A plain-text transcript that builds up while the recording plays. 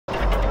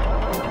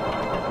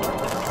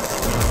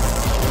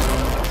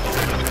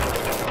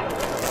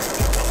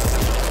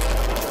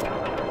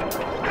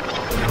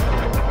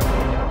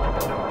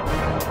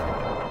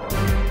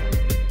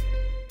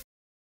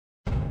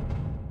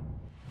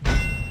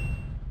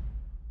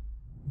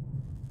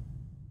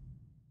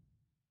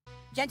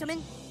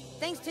Gentlemen,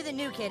 thanks to the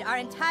new kid, our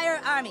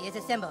entire army is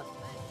assembled.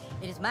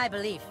 It is my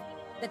belief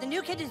that the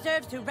new kid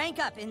deserves to rank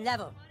up in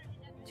level.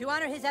 To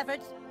honor his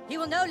efforts, he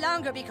will no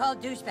longer be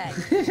called Douchebag.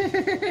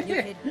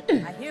 New kid,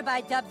 I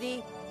hereby dub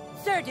thee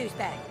Sir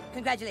Douchebag.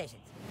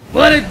 Congratulations.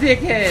 What a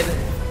dickhead!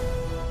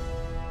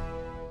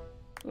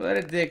 What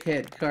a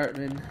dickhead,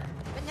 Cartman.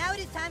 But now it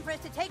is time for us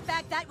to take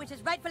back that which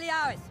is rightfully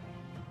ours.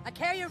 A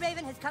carrier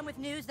raven has come with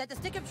news that the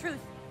Stick of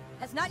Truth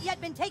has not yet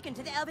been taken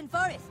to the Elven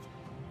Forest.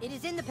 It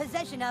is in the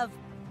possession of...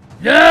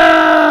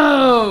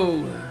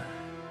 No!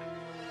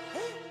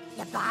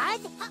 The Bard?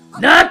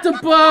 Not the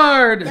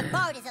Bard! The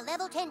Bard is a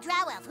level 10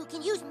 drow elf who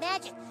can use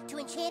magic to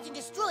enchant and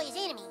destroy his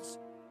enemies.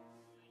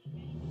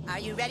 Are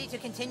you ready to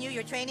continue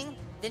your training?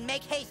 Then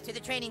make haste to the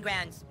training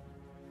grounds.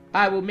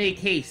 I will make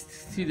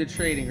haste to the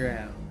training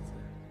grounds.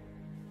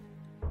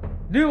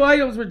 New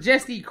items were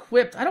just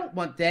equipped. I don't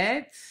want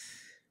that.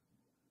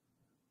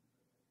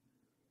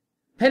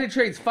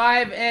 Penetrates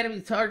 5 enemy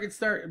targets,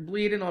 start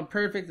bleeding on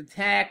perfect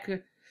attack.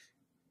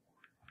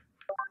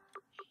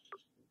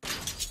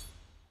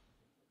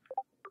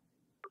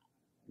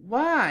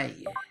 Why?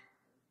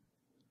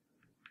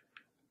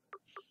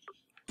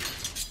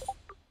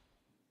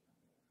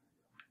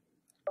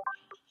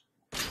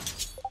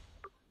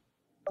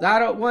 I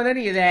don't want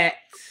any of that.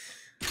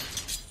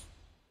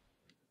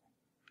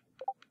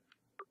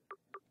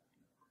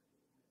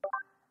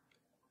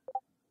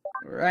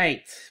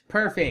 Right,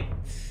 perfect.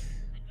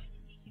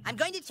 I'm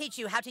going to teach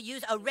you how to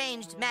use a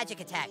ranged magic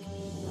attack.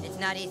 It's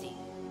not easy,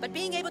 but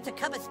being able to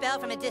cup a spell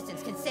from a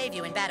distance can save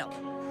you in battle.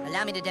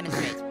 Allow me to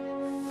demonstrate.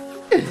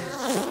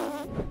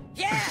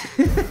 Yeah!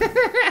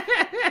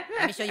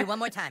 Let me show you one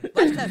more time.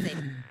 Watch closely.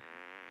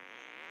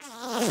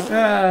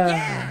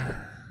 Yeah!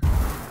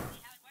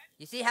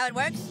 You see how it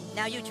works?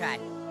 Now you try.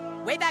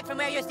 Way back from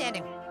where you're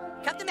standing.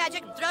 Cup the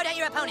magic, throw it at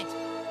your opponent.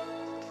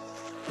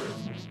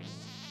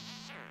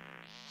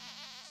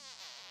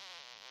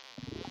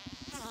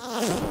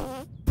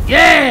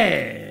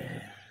 Yeah!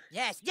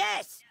 Yes,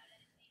 yes!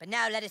 But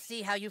now let us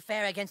see how you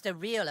fare against a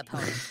real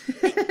opponent.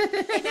 Hey,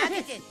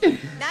 Magazine!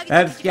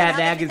 I'm Scott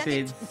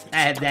Magazine. I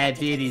have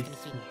diabetes.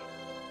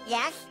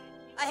 Yes?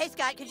 Hey,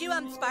 Scott, could you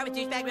spar with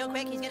Douchebag real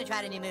quick? He's gonna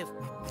try a new move.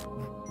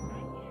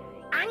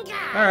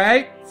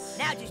 Alright.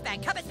 Now,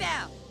 Douchebag, cup a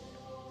spell!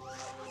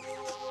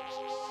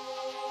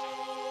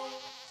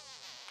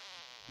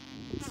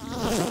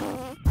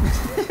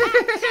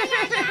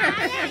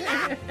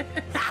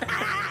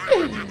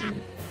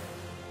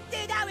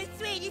 Dude, that was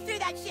sweet! You threw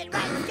that shit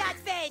right in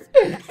Scott's face!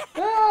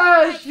 Oh,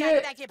 right, Scott, shit!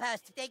 go back to your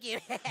post. Thank you.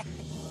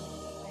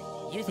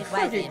 Use it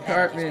wisely in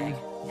battle, Cartman.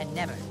 Douchebag, and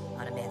never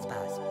on a man's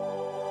paws.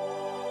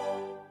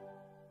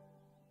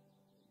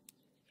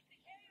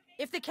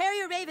 If the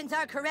carrier ravens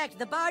are correct,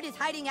 the Bard is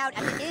hiding out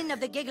at the Inn of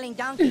the Giggling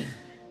Donkey.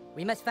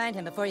 We must find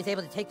him before he's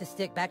able to take the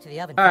stick back to the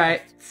oven.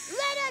 Alright.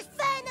 Let us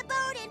find the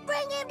Bard and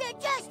bring him to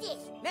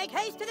justice! Make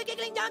haste to the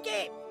Giggling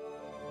Donkey!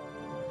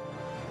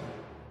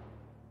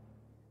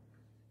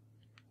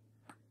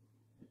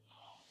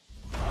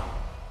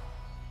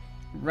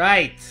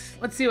 Right.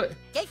 Let's see what...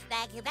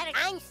 Douchebag, you better...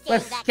 I'm staying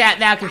Let's back scat in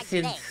now, the dark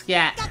Cassine. today.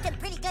 Scat. Got some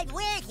pretty good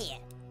word here.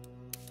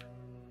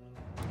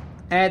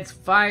 Adds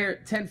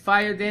 10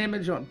 fire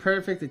damage on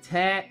perfect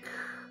attack.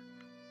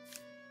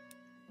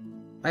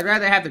 I'd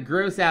rather have the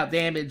gross out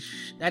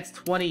damage. That's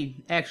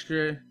 20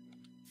 extra.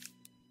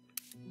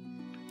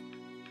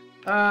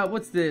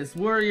 What's this?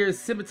 Warrior's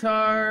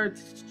Scimitar.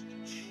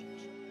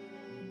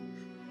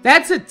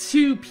 That's a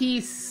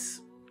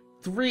 2-piece,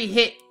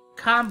 3-hit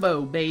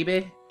combo,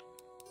 baby.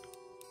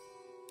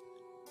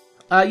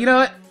 You know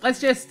what?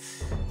 Let's just...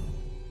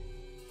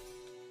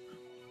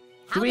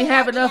 Do we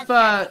have enough,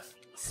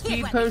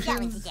 speed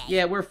potions?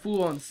 Yeah, we're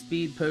full on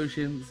speed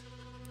potions.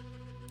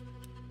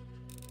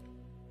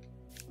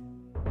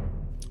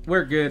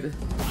 We're good.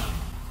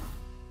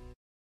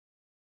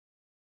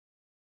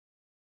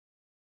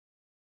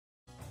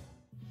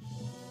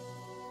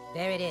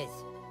 There it is.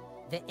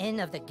 The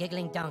Inn of the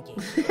Giggling Donkey.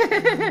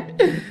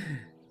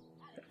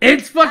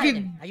 It's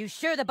fucking... Are you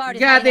sure the Bard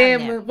is hiding out in there?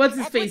 Goddamn, what's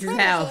his face's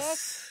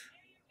house?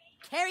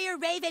 Carrier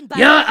Raven, Butters.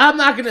 Yeah, I'm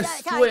not gonna Sorry,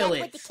 spoil that's it.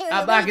 what the Carrier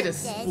I'm not Raven gonna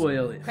says.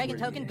 spoil it. Craig and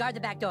for Token, you. guard the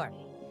back door.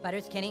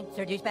 Butters, Kenny,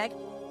 Sir Douchebag,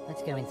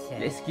 let's go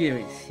inside. Let's give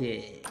it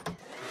shit.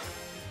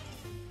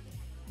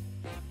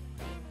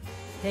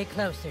 Stay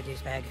close, Sir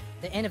Douchebag.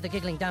 The Inn of the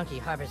Giggling Donkey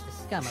harbors the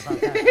scum of all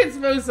time. It's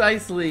most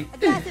nicely A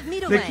glass of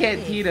meadle the wine,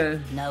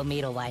 cantina. please. No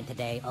meadle wine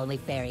today, only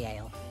fairy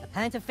ale. A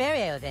pint of fairy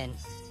ale, then.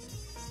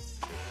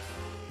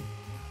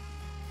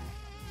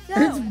 So,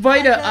 It's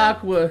Vita has,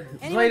 Aqua.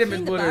 anyone Vitamin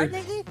seen the water. Bard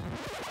lately?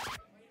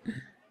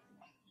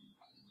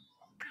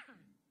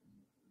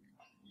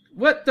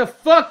 What the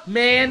fuck,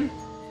 man?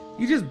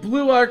 You just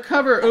blew our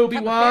cover, A cup of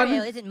fairy ale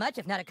Obi-Wan. isn't much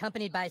if not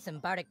accompanied by some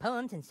bardic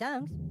poems and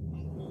songs.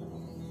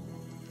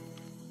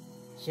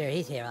 Sure,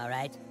 he's here, all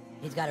right.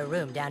 He's got a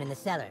room down in the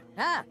cellar.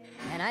 Ah,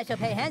 and I shall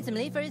pay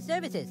handsomely for his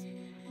services.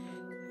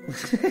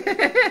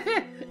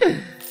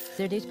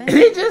 Sir Douchebag?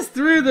 He just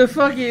threw the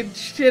fucking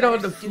shit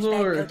on the Douchebag,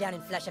 floor. go down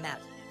and flush him out.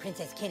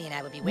 Princess Kitty and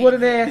I will be waiting. What an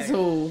for your murder.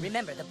 asshole.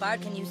 Remember, the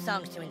bard can use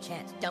songs to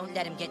enchant. Don't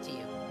let him get to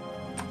you.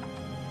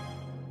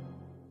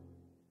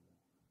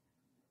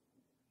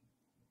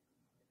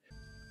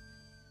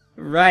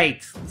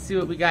 Right. Let's see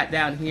what we got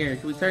down here.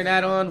 Can we turn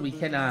that on? We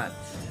cannot.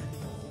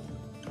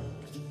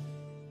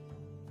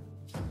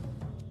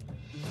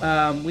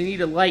 We need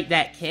to light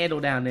that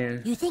candle down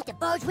there. You think the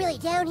bard's really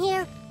down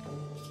here?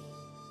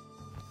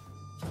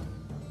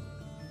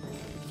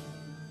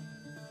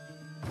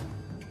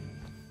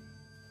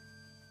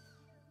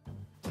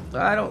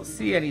 I don't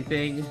see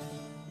anything.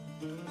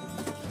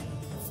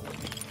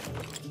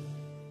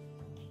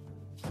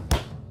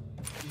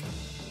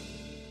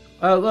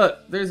 Oh, look,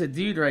 there's a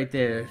dude right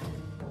there.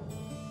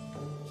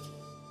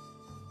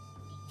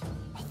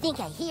 I think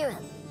I hear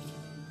him.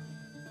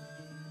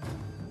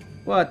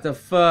 What the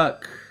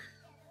fuck?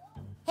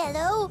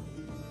 Hello?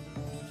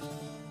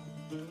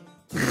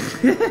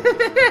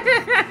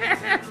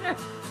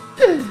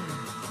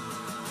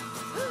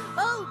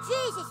 Oh,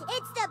 Jesus,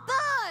 it's the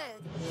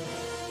bard!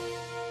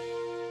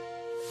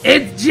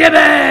 It's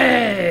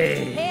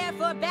Jimmy! Prepare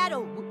for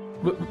battle,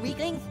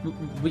 weaklings.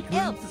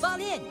 Elves,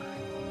 fall in.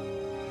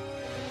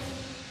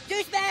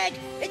 Douchebag!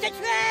 It's a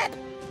trap!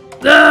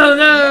 No, Come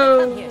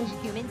no! here,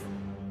 humans.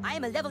 I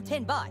am a level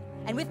 10 bard,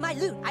 and with my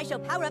loot, I shall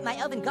power up my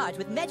elven guards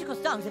with magical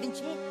songs of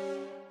enchant.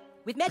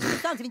 With magical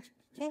songs of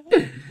enchant.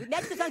 With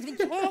magical songs of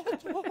enchant.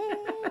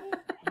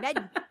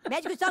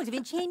 Magical songs of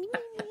enchant.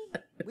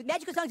 With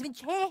magical songs of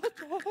enchant.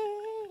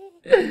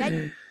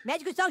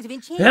 Magical songs of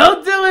enchant.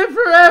 He'll do it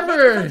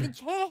forever!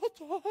 Magical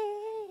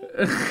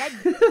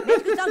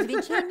songs of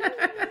enchant.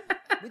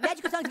 With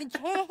magical songs of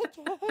enchant.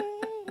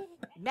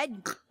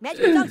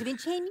 Magical songs of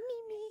enchant.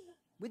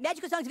 With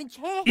magical songs of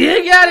enchant.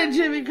 You got it,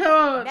 Jimmy,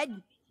 come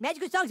on!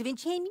 Magical songs of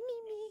enchant.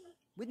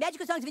 With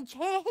magical songs of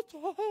enchant.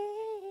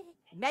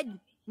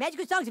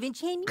 Magical songs of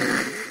enchant.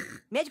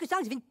 Magical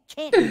songs of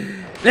enchant.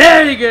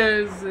 There he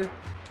goes!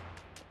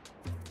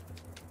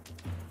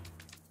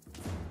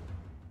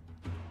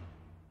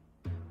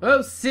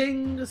 Oh,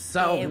 sing the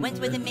song. There once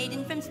was a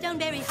maiden from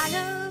Stoneberry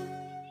Hollow.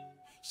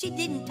 She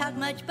didn't talk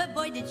much, but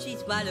boy did she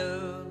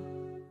swallow.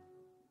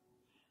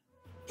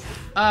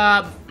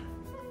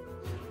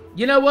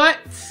 You know what?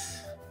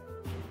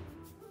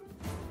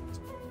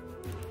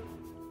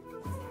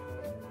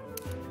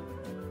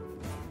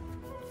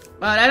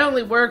 Well, that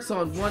only works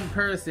on one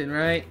person,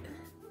 right?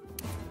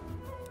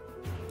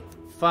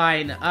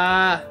 Fine,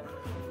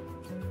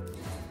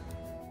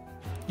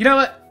 you know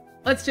what?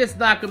 Let's just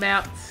knock him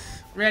out.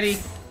 Ready?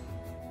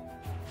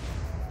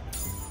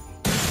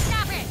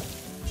 Stop it!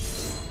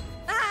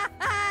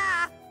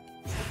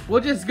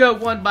 We'll just go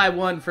one by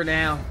one for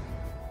now.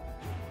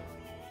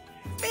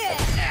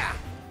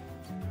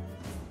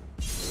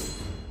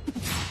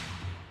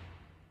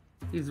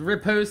 He's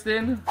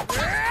riposting.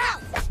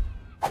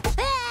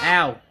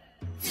 Ow.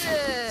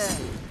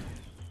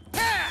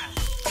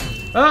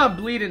 Oh, I'm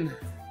bleeding.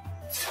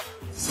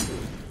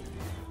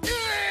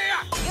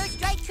 You're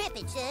straight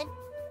tripping, son.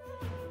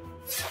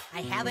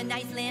 I have a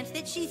nice lance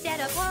that she set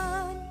up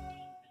on.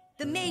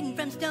 The maiden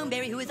from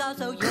Stoneberry who is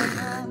also your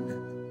mom.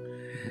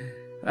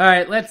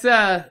 Alright, let's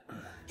go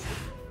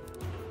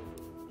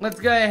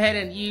ahead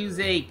and use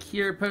a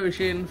cure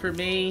potion for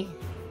me.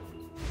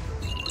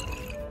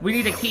 We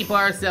need to keep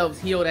ourselves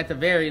healed at the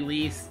very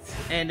least.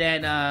 And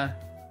then,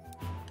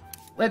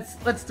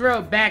 let's throw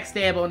a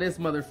backstab on this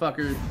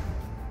motherfucker.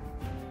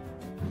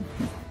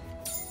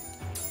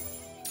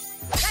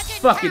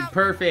 Fucking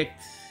perfect.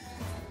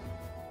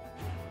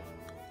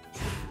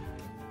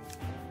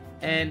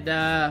 And,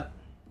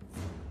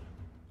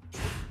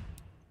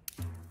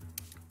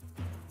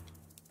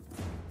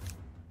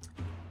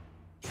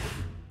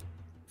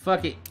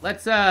 fuck it.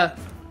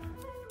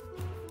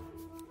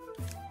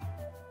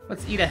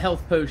 Let's eat a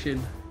health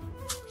potion.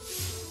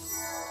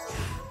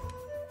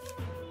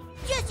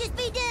 Justice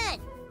be done!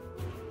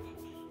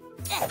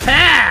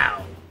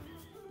 Pow!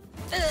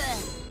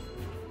 This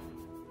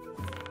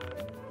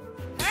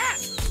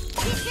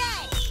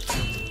guy!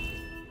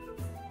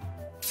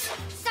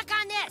 Suck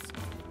on this!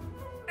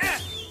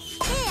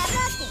 Hey, I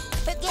lost it!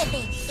 Forgive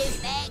me,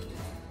 douchebag!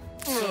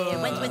 There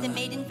once was a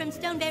maiden from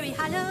Stoneberry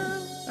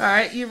Hollow.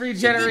 Alright, you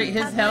regenerate She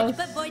didn't his talk health.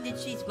 much, but boy did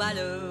she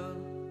swallow.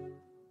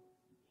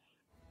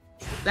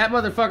 That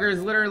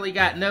motherfucker's literally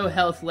got no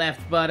health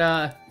left, but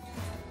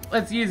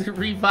let's use a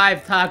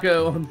revive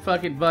taco on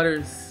fucking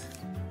Butters.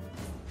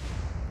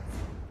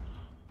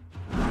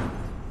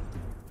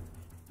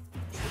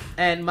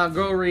 And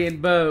Mongolian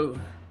bow.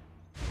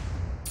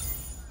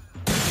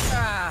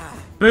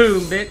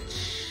 Boom,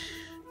 bitch.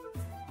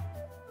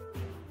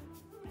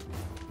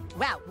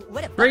 Wow,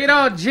 what a Bring it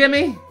on,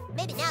 Jimmy.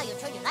 Maybe now you'll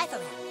turn your life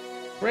around.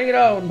 Bring it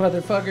on,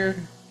 motherfucker.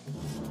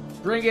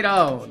 Bring it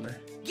on.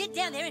 Get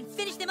down there and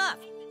finish them off.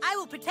 I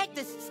will protect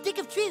the stick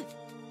of truth.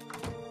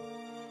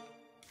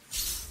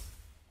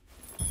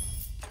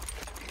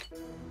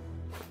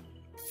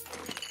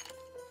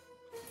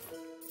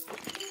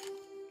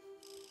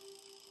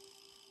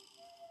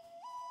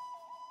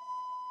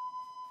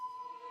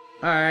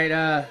 Alright,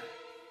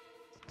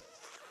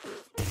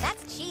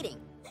 That's cheating.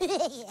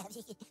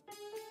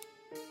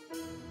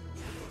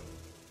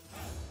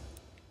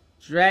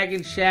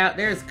 Dragon Shout.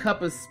 There's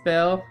Cup of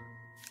Spell.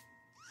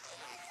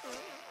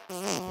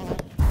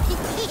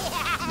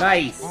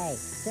 Nice. Hey,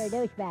 Sir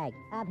Douchebag,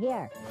 up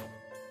here.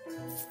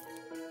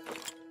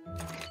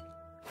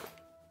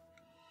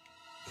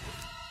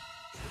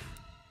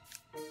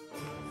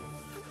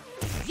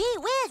 Gee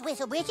whiz,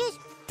 Whistle Britches.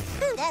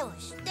 That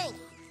was stinky.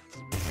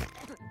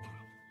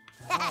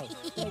 Hey,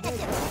 Sir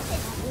Douchebag,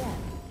 up here.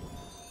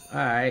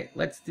 Alright,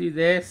 let's do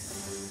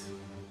this.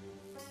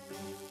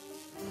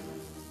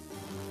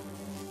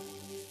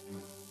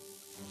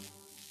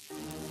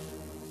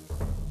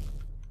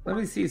 Let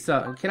me see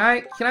something. Can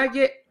I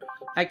get...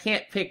 I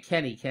can't pick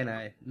Kenny, can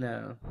I?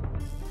 No.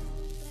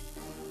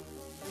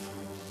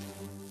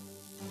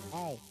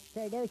 Hey,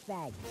 Sir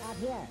Douchebag, up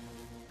here.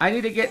 I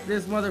need to get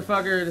this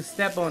motherfucker to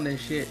step on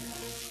this shit.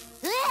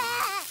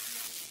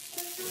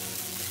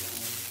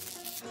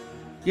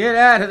 Get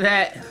out of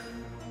that.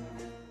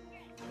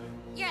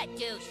 You're a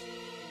douche.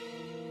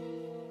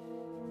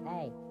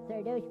 Hey,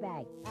 Sir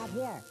Douchebag, up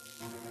here.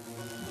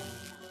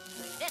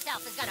 This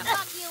elf is gonna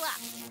fuck you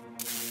up.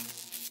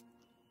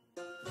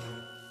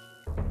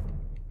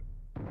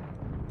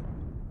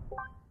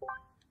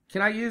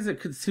 Can I use a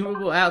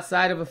consumable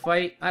outside of a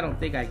fight? I don't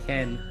think I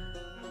can.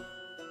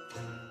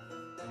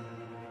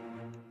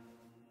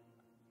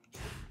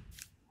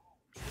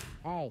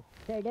 Hey,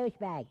 Sir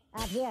Douchebag,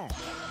 up here.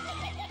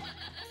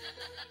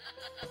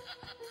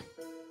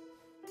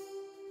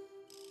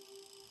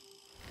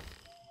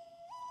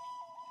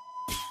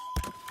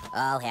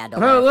 I'll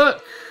handle Oh, this.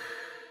 look!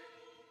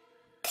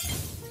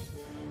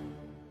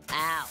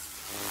 Ow.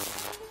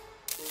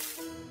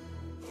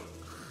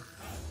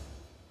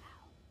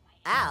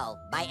 Ow,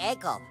 my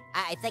ankle.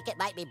 I think it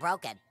might be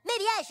broken.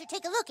 Maybe I should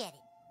take a look at it.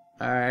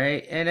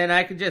 Alright, and then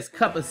I can just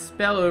cup a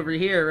spell over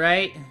here,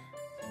 right?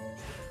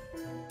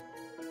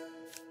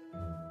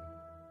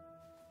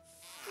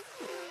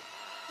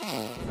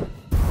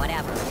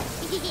 Whatever.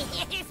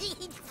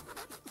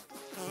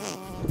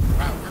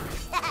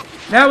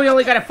 Now we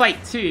only gotta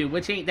fight 2,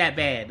 which ain't that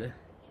bad.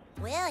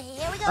 Well,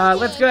 here we go.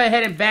 Let's go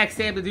ahead and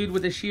backstab the dude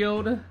with the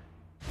shield.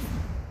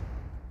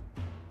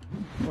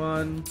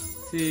 1,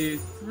 2,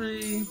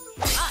 3.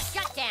 Oh,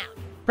 shut down.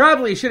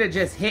 Probably should have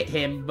just hit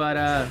him,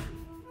 but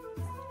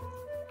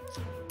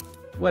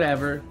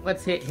whatever.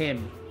 Let's hit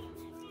him.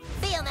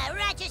 Feel my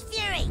righteous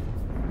fury.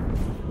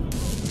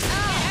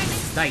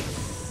 Nice.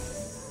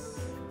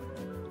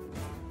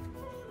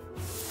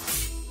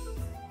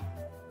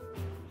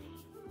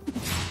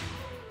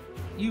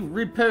 You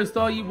repost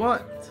all you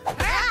want.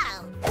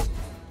 Ow.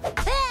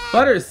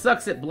 Butters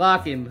sucks at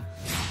blocking.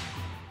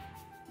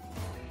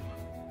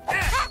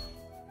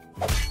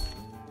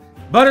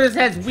 Butters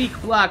has weak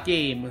block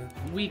game.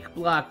 Weak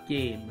block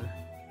game.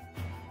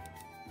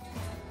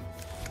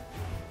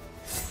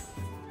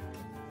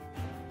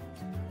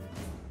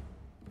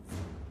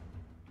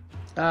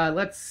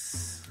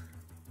 Let's...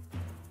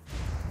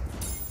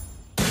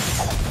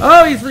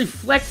 Oh, he's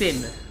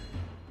reflecting.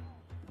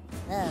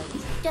 Oh,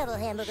 double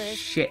hamburgers.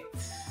 Shit.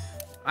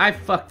 I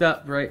fucked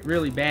up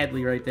really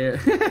badly right there.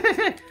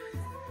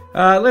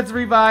 Let's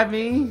revive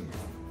me.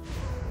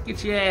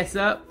 Get your ass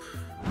up.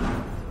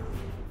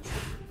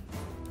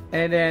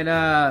 And then,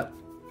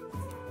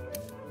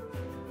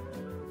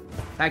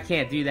 I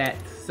can't do that.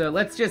 So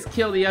let's just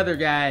kill the other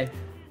guy.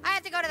 I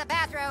have to go to the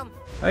bathroom.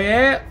 Oh,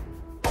 yeah?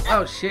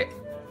 Oh, shit.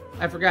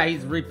 I forgot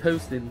he's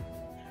reposting.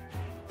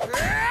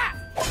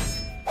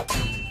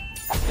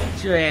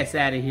 Get your ass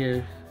out of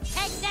here.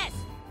 Take this.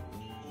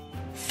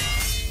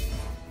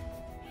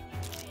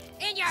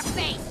 In your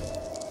face.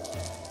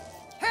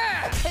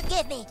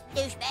 Forgive me,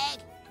 douchebag.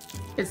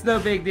 It's no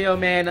big deal,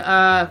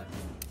 man.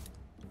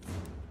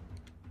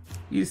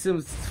 Use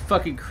some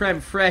fucking creme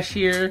fraiche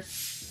here.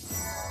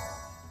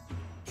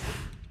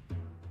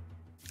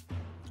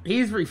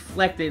 He's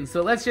reflecting,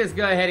 so let's just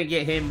go ahead and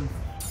get him.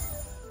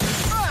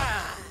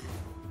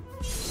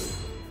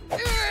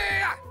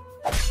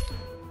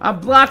 I'm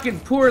blocking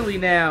poorly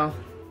now.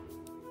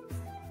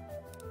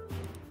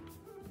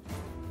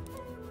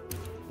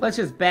 Let's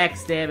just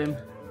backstab him.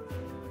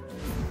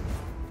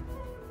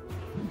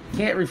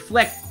 Can't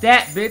reflect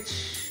that,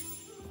 bitch.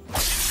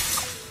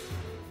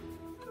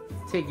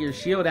 Take your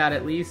shield out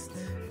at least.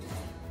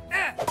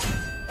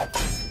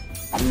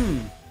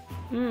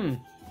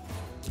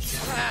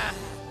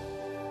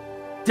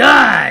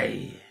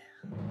 Die!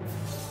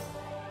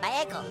 My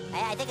ankle.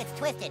 I think it's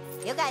twisted.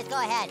 You guys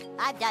go ahead.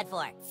 I'm done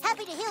for.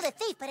 Happy to heal the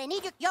thief, but I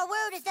need your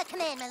word is the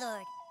command, my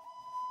lord.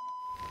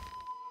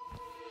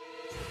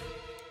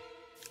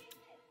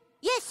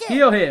 Yes, sir.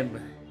 Heal him.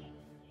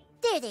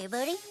 There,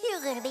 buddy.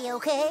 You're gonna be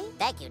okay.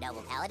 Thank you,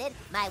 noble paladin.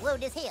 My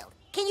wound is healed.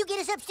 Can you get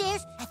us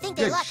upstairs? I think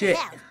they Good locked shit.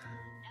 us out.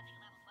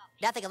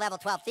 Nothing a level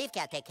 12 thief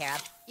can't take care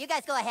of. You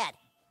guys go ahead.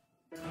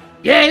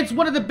 Yeah, it's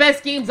one of the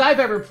best games I've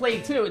ever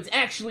played, too. It's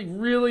actually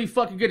really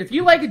fucking good. If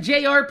you like a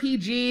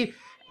JRPG,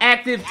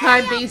 active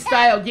time-based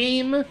style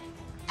game,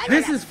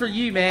 this is for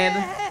you,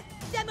 man.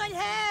 Someone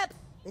help!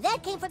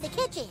 That came from the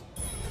kitchen.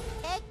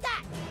 Take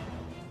that.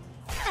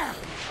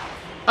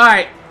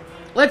 Alright,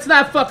 let's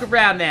not fuck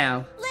around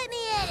now. Let me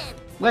at him.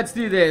 Let's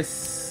do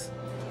this.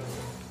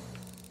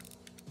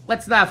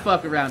 Let's not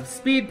fuck around.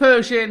 Speed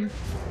potion.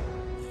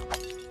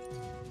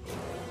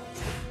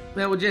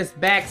 Then we'll just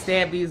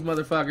backstab these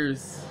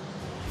motherfuckers.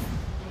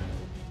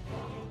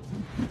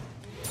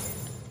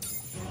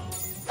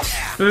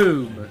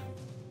 Boom.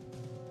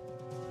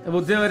 And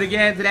we'll do it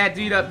again to that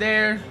dude up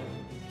there.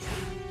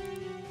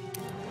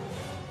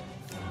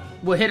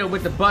 We'll hit him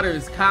with the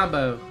Butters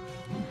combo.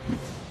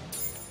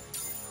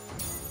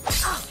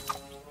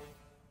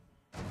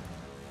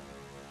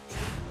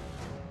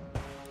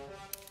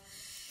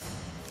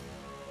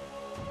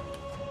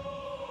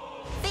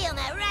 Feel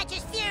my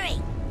righteous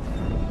fury.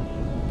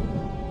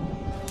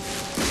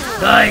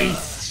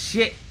 Nice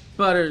shit,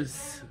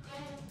 Butters.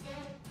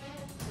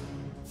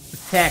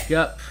 Attack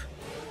up.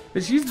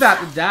 But she's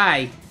about to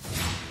die.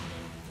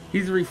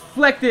 He's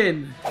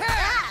reflecting.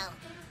 Ow.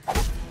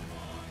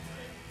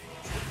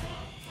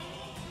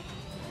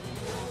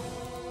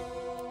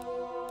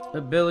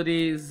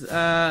 Abilities,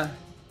 Nobody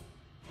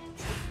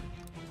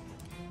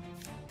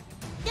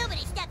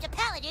stopped a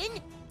paladin.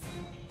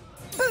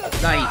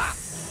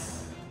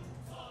 nice.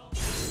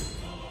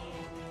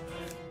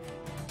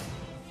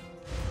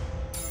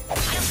 I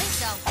don't think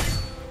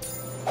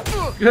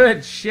so.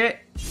 Good shit.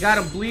 Got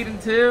him bleeding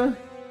too.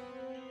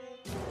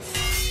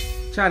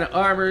 Trying to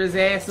armor his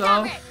ass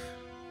off.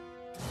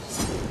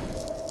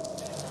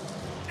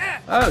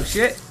 Oh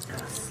shit.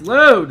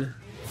 Slowed.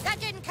 That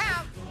didn't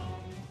count.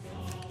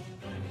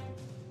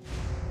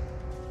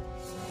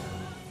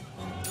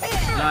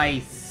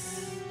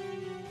 Nice.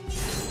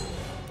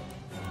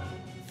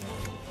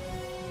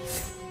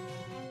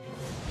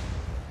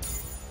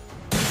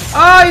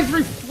 Oh, he's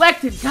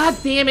reflected. God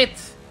damn it.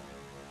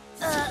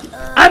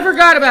 I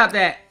forgot about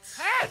that.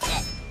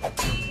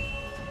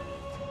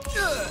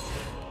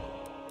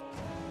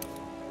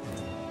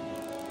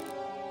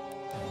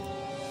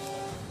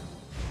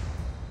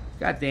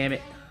 God damn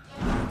it.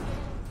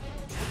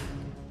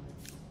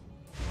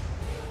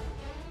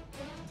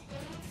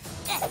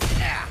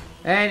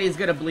 And he's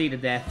gonna bleed to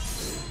death.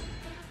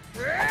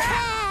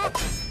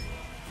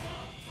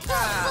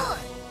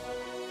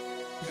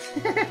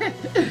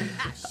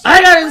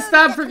 I gotta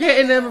stop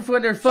forgetting them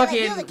when they're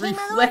fucking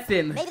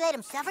reflecting. Maybe let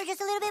him suffer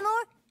just a little bit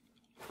more?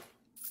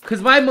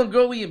 Cause my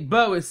Mongolian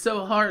bow is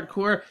so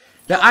hardcore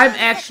that I'm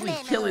actually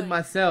killing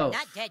myself. I'm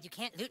not dead, you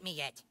can't loot me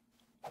yet.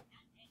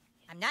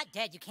 I'm not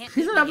dead, you can't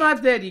He loot said, me I'm yet.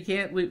 not dead, you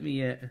can't loot me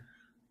yet.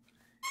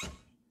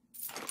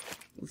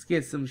 Let's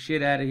get some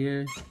shit out of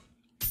here.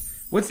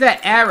 What's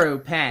that arrow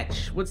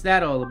patch? What's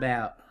that all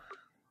about?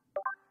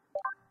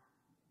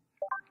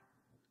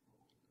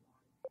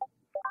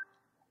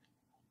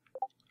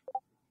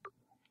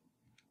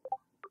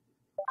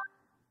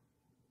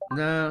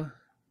 No.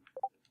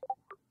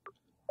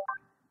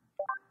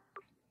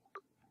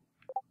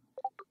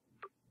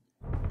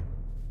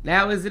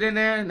 Now is it in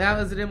there? Now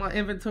is it in my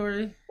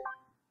inventory?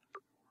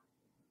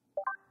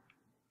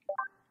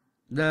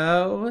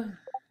 No.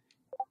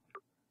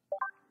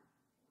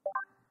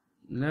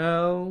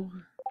 No.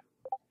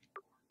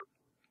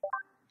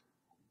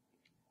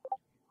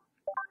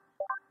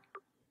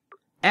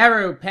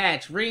 Arrow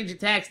patch. Range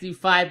attacks do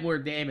 5 more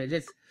damage.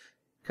 It's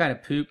kind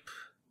of poop.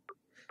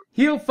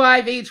 Heal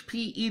 5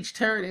 HP each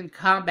turn in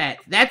combat.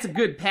 That's a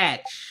good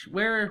patch.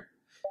 Where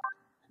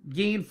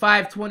gain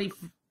 520.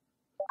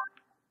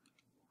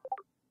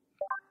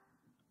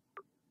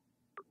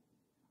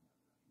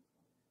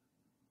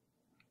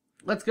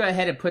 Let's go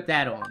ahead and put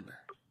that on.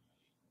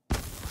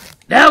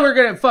 Now we're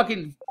gonna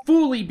fucking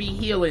fully be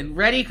healing.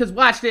 Ready? Because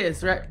watch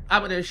this, right?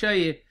 I'm gonna show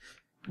you.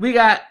 We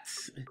got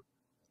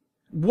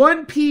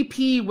 1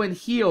 PP when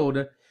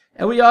healed,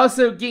 and we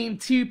also gain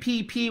 2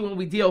 PP when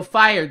we deal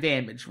fire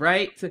damage,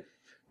 right?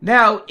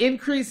 Now,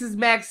 increases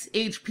max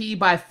HP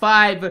by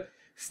 5.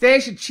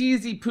 Stash of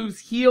Cheesy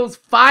Poos heals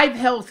 5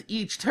 health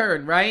each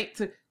turn, right?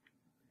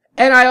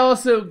 And I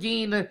also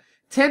gain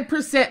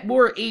 10%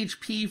 more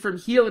HP from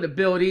healing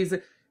abilities.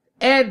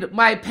 And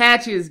my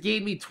patches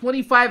gave me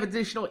 25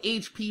 additional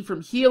HP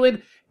from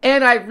healing,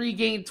 and I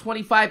regained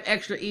 25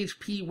 extra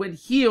HP when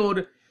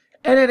healed.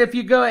 And then if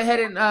you go ahead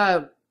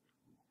and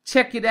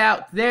check it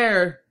out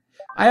there,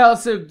 I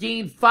also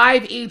gained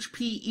 5 HP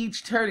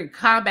each turn in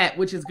combat,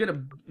 which is going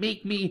to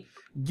make me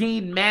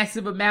gain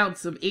massive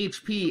amounts of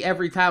HP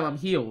every time I'm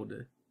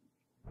healed.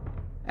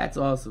 That's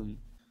awesome.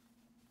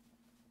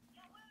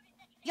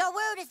 Your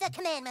word is the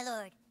command, my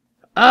lord.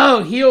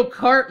 Oh, heal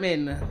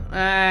Cartman.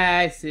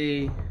 I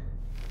see.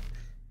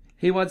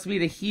 He wants me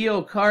to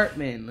heal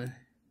Cartman.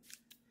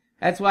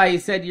 That's why he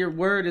said your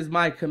word is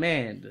my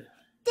command.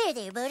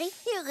 There, buddy.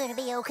 You're gonna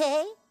be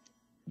okay.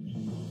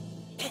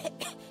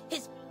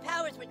 His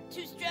powers were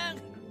too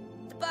strong.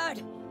 The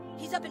bard,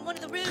 he's up in one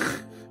of the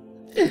rooms.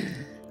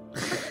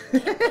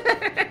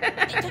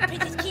 They took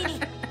Princess Kenny.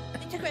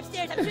 They took her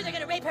upstairs. I'm sure they're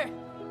gonna rape her.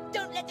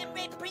 Don't let them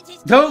rape Princess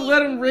Kenny. Don't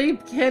let him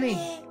rape Kenny.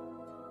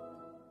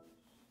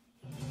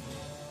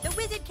 The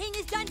Wizard King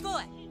is done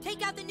for.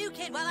 Take out the new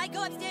kid while I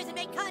go upstairs and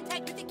make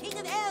contact with the King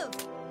of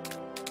Elves.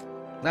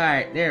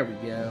 Alright, there we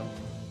go.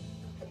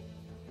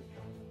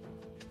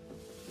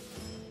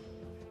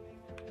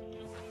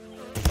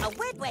 A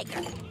wind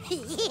waker.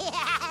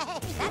 Yeah,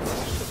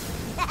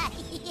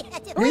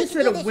 that's Who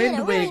said a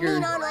wind waker?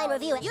 Online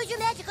review. Use your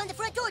magic on the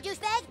front door,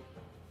 douchebag.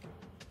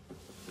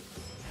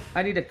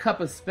 I need a cup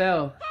of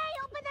spell. Hey,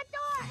 open the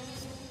door.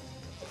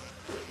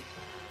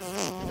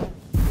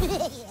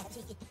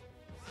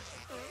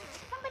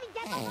 Somebody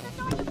get open the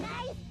door, you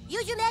guys.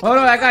 Use your magic. Hold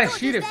on, I gotta door,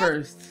 shoot it douchebag.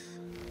 first.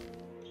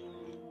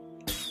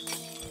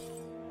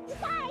 You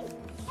guys,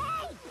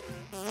 hey.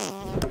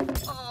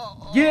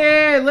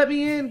 Yeah, let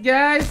me in,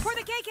 guys. For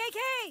the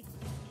KKK!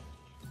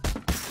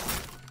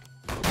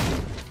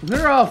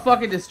 They're all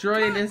fucking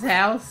destroying this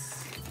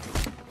house.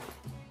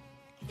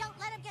 Don't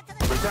let him get to the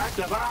door. Protect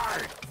the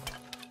bar.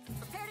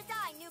 Prepare to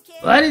die, new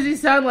kid. Why does he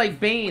sound like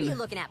What are you Bane?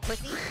 looking at,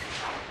 pussy?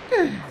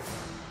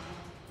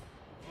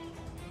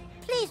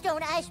 Please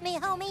don't ice me,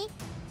 homie.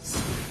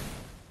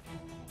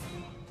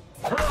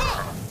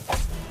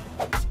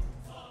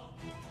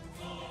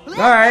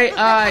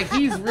 Alright,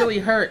 he's really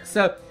hurt,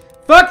 so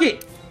fuck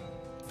it.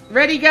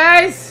 Ready,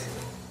 guys?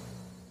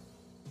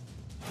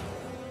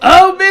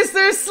 Oh,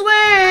 Mr.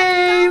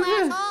 Slave!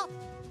 Asshole.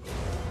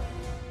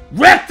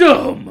 Wrecked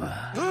him!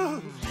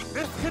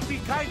 This could be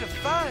kind of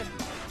fun.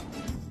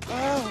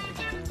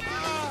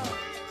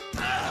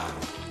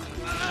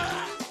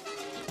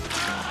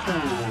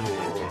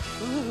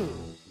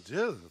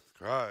 Jesus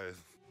Christ.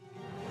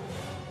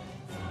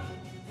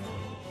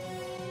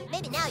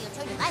 Maybe now you'll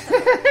turn your life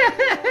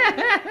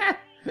around.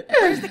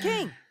 Where's the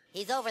king?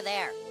 He's over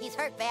there. He's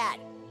hurt bad.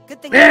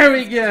 Good thing. There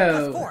we Plus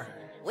go. 4.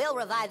 We'll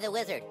revive the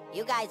wizard.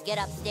 You guys get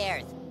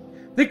upstairs.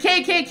 The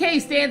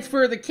KKK stands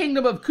for the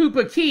Kingdom of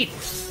Koopa Keep,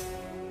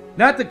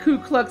 not the Ku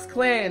Klux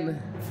Klan.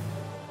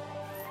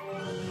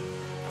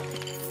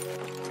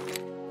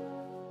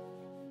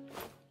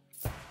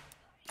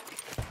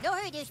 No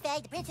hurry,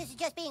 douchebag. The princess is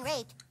just being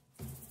raped.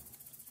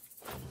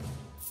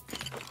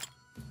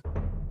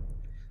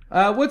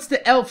 What's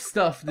the elf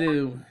stuff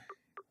do?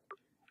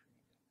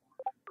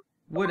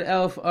 Wood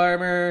elf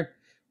armor.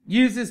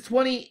 Uses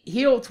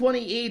heal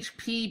 20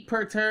 HP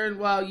per turn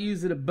while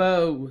using a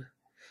bow.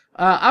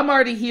 I'm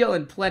already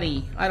healing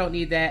plenty. I don't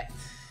need that.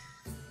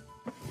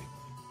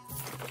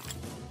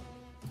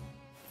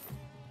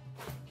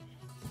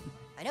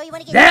 I know you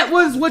want to get. That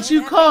was what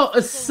you call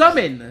a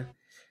summon.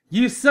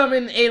 You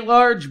summon a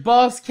large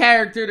boss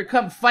character to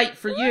come fight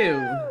for you. We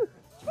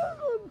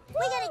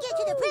gotta get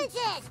to the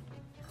princess.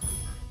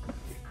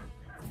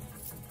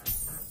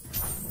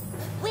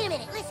 Wait a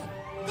minute. Listen.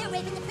 They're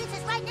raping the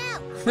princess right now.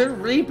 They're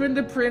raping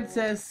the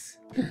princess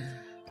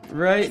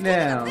right He's taking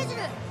a now.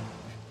 prisoner.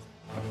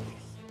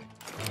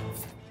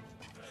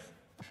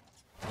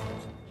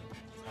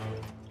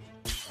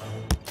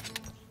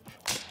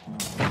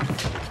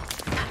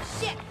 Ah,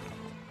 shit.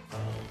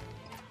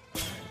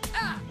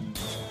 Ah.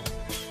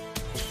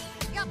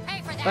 You'll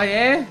pay for that. Oh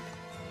yeah?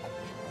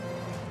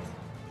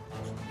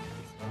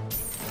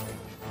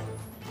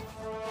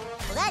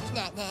 Well, that's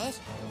not nice.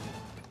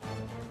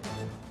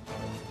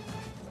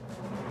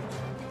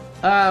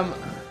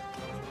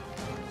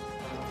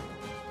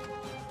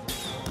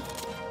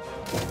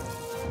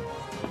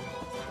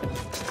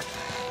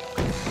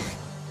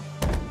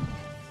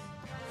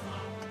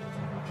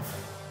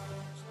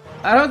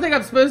 I don't think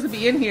I'm supposed to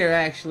be in here,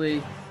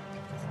 actually.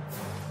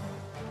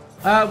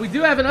 We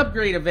do have an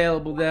upgrade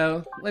available,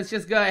 though. Let's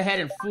just go ahead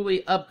and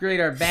fully upgrade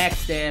our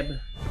backstab.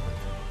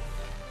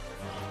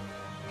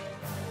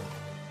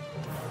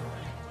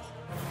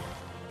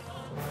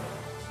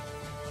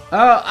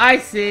 Oh, I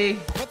see.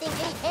 Good thing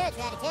Jenny's parents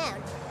are out of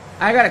town.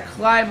 I gotta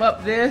climb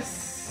up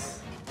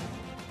this.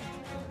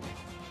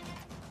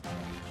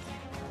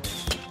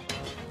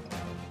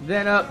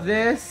 Then up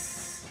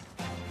this.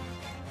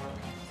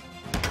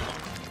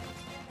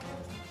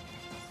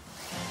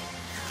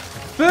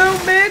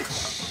 Boom, Mitch!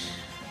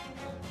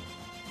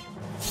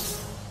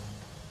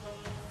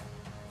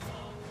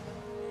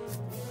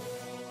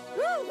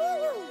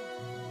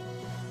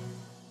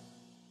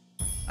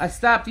 I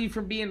stopped you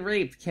from being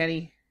raped,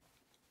 Kenny.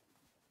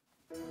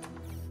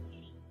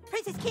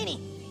 Princess Kenny,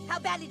 how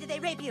badly did they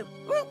rape you?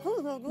 They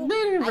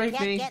didn't I rape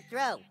can't me. get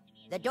through.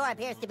 The door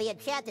appears to be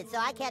enchanted, so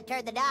I can't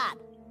turn the knob.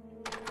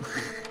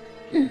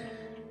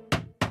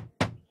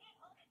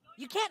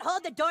 You can't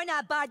hold the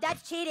doorknob, Bard.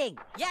 That's cheating.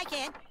 Yeah, I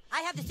can.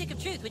 I have the stick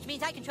of truth, which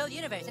means I control the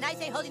universe, and I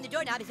say holding the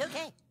doorknob is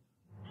okay.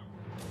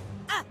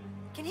 Ah,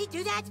 can he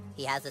do that?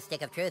 He has a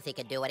stick of truth. He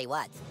can do what he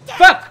wants.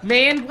 Fuck,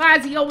 man! Why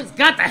has he always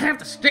got to have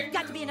to stick?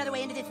 Got to be another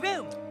way into this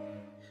room.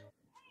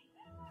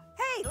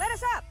 Hey, let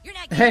us up. You're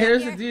not Hey, getting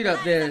there's up a here. dude up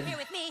Mine's there. Up here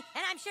with me,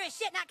 and I'm sure as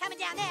shit not coming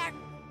down there.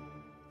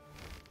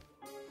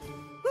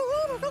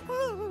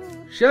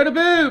 Show the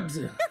boobs!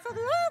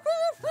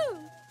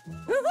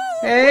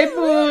 Hey,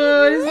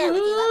 boys! There, we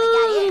see what we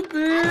got here.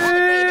 Ooh,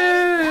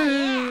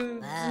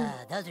 boobs! Ah,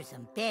 those are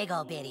some big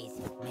old bitties.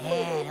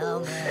 Man, oh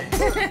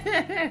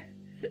man.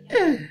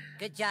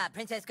 Good job,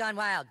 Princess Gone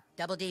Wild.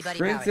 Double D, buddy.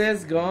 Powers.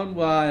 Princess Gone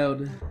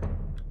Wild.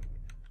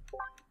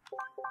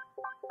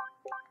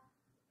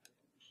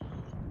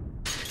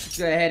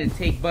 go ahead and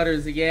take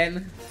Butters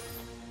again.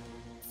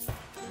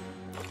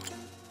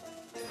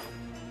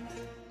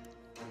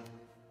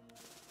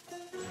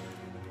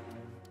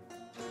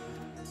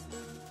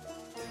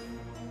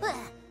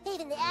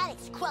 Even the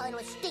attic's crawling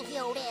with stinky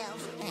old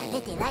elves. I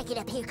bet they like it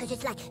up here because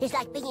it's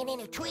like being in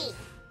a tree.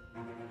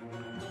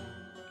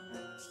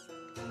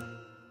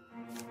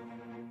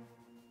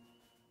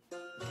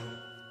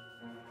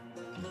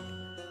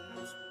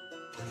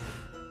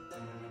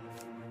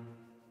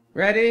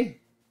 Ready?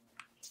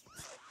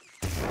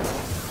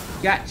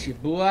 Gotcha,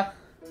 boy.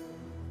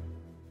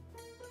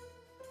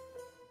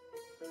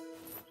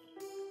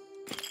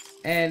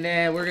 And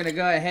then we're gonna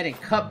go ahead and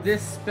cup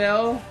this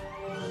spell.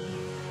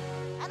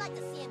 I'd like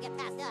to see him get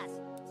past us.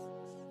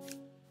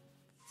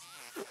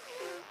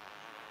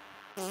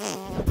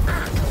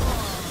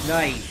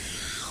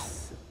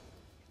 Nice.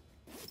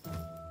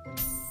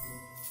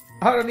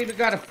 I don't even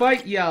gotta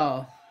fight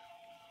y'all.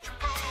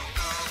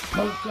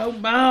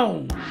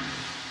 Pokemon.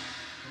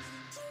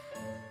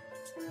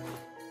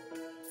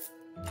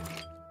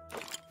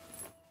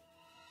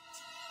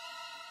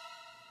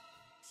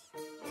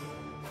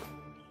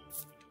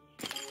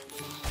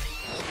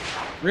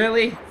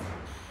 Really?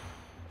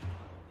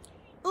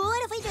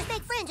 What if we just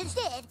make friends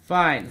instead?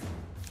 Fine.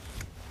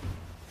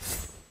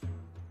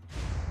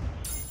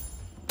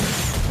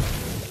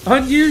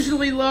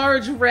 Unusually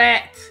large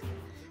rat.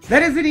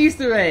 That is an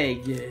Easter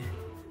egg.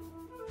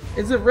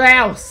 It's a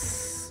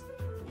Rouse.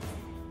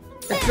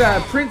 It's a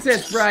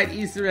Princess Bride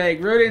Easter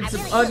egg. Wrote in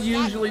some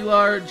unusually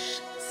large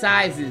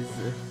sizes.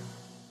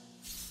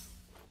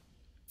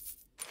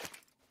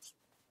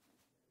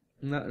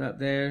 Nothing up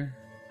there.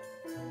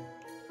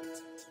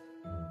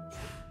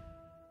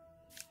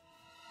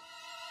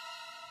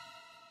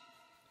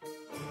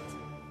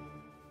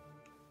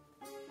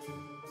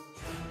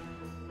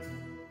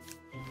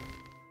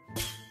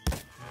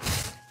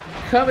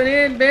 Coming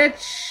in,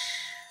 bitch.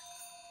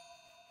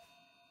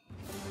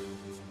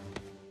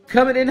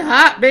 Coming in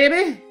hot,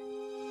 baby.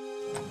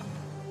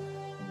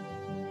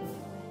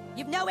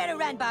 You've nowhere to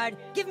run, Bard.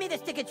 Give me the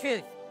stick of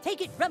truth.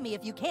 Take it from me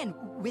if you can,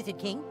 Wizard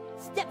King.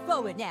 Step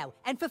forward now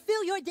and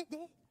fulfill your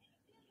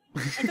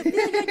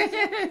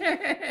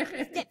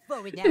Step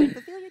forward now and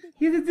fulfill your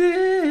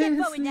Step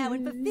forward now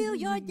and fulfill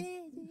your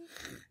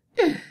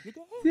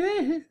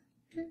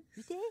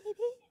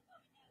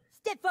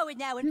Step forward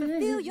now and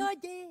fulfill your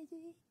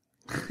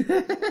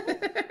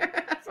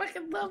I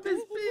fucking love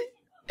this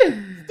bit.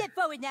 Step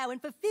forward now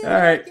and fulfill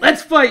Alright,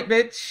 let's fight,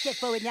 bitch. Step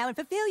forward now and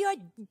fulfill your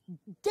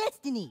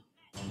destiny.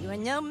 You are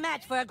no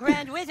match for a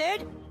grand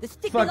wizard. The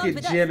stick belongs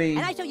with Jimmy. us,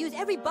 and I shall use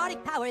every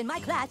bardic power in my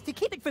class to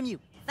keep it from you.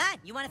 Fine,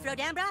 you want to throw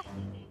down, brah?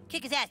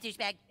 Kick his ass,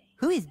 douchebag.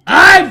 Who is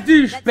I'm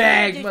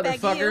douchebag,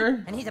 That's motherfucker.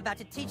 you, and he's about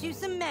to teach you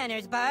some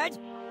manners, Bard.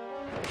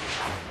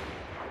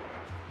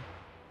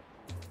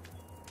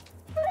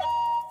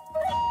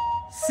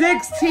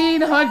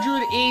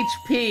 $1,600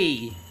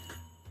 HP.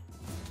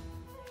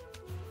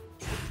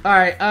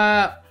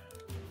 Alright,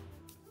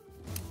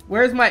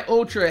 where's my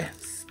ultra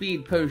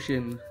speed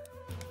potion?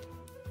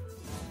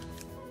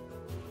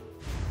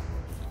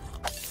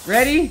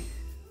 Ready?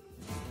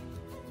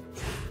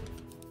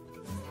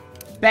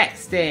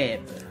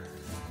 Backstab.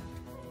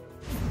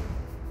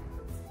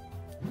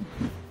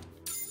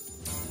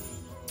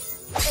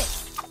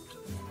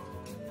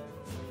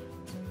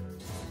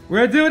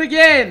 We're gonna do it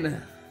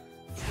again.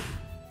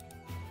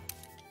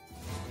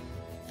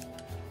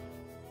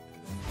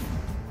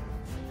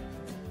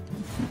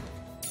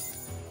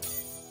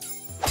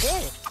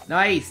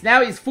 Nice.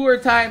 Now he's 4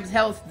 times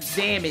health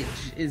damage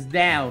is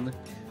down.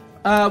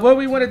 What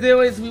we want to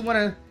do is we want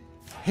to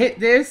hit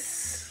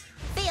this.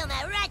 Feel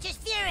my righteous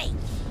fury.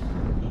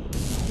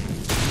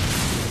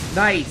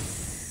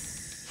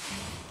 Nice.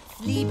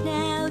 Sleep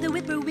now, the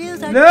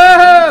whippoorwills are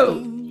No!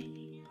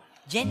 dancing.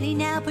 Gently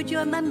now, put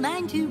your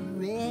mind to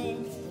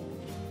rest.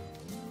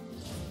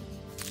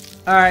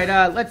 Alright,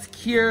 let's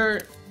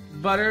cure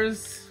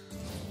Butters.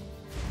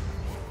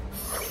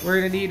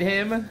 We're gonna need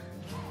him.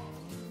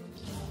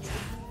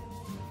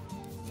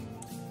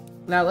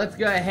 Now let's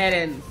go ahead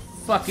and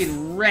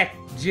fucking wreck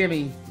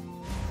Jimmy.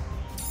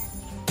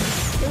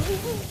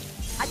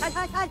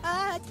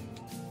 Hot.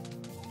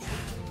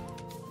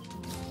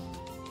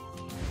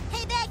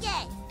 Hey, bad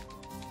guy.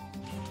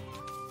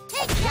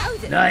 Take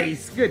that.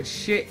 Nice, good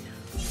shit.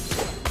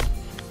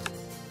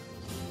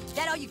 Is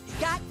that all you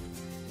got?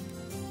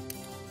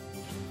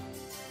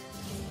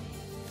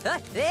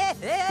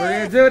 We're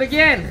gonna do it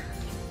again.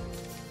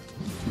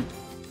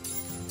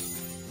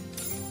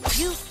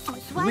 You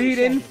Lead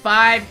in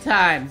 5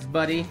 times,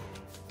 buddy.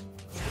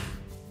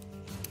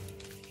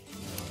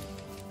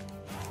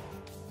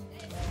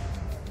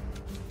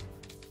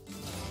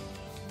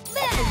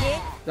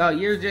 Oh,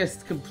 you're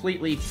just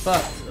completely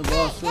fucked of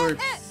all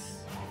sorts.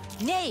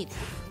 Knave.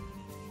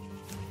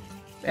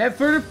 And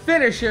for the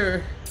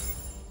finisher,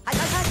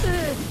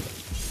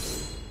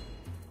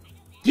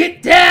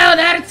 get down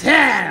out of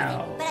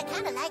town! But I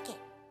kind of like it.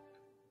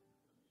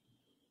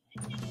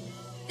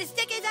 The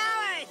stick is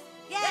ours!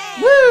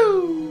 Yay!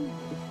 Woo!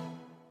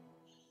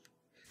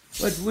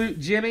 Let's loot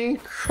Jimmy.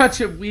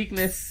 Crutch of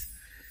weakness.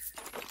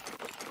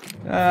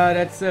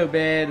 That's so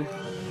bad.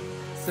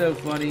 So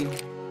funny.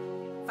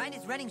 Find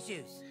his running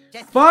shoes.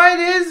 Just Find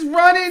his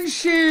running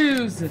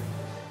shoes!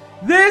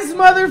 This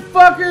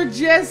motherfucker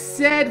just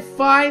said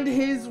find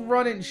his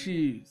running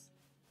shoes.